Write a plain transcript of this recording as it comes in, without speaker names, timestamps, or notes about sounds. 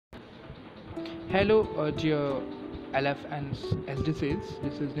Hello, dear LF and SDCs.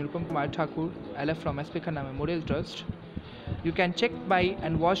 This is Nirupam Kumar Thakur, LF from SP Khanna Memorial Trust. You can check my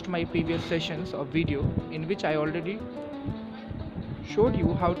and watch my previous sessions of video in which I already showed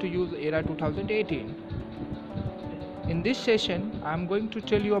you how to use ERA 2018. In this session, I am going to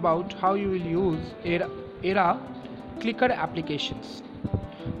tell you about how you will use ERA Clicker applications.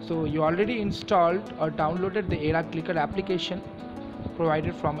 So you already installed or downloaded the ERA Clicker application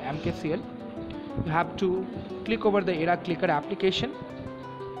provided from MKCL. You have to click over the ERA Clicker application.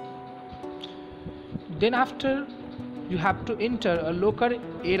 Then after, you have to enter a local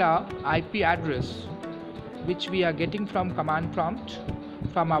ERA IP address which we are getting from command prompt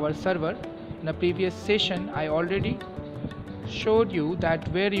from our server. In a previous session, I already showed you that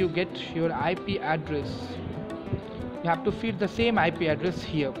where you get your IP address. You have to feed the same IP address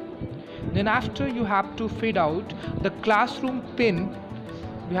here. Then after, you have to feed out the classroom pin.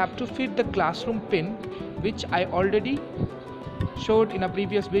 You have to feed the classroom pin, which I already showed in a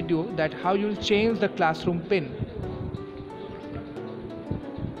previous video, that how you will change the classroom pin.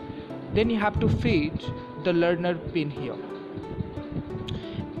 Then you have to feed the learner pin here.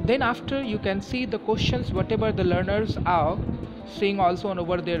 Then after, you can see the questions whatever the learners are seeing also on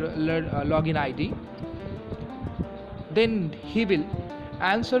over their login ID. Then he will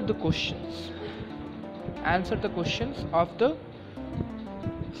answer the questions of the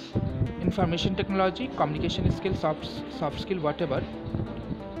information technology, communication skill, soft skill, whatever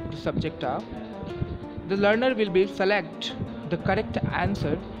the subject are. The learner will be select the correct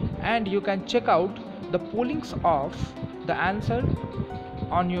answer, and you can check out the pollings of the answer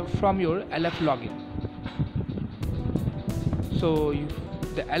on from your LF login. So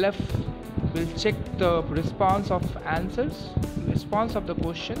the LF will check the response of the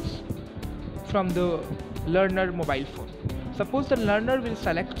questions from the learner mobile phone. Suppose the learner will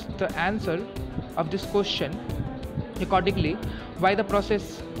select the answer of this question accordingly. Why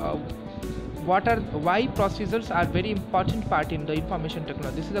procedures are very important part in the information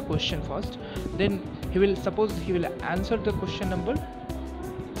technology. This is the question first. Then he will answer the question number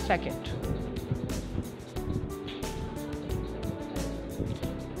second.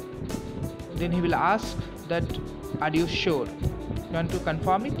 Then he will ask that, are you sure? You want to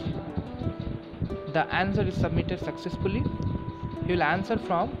confirm it? The answer is submitted successfully. He will answer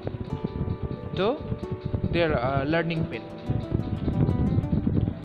from their learning pin.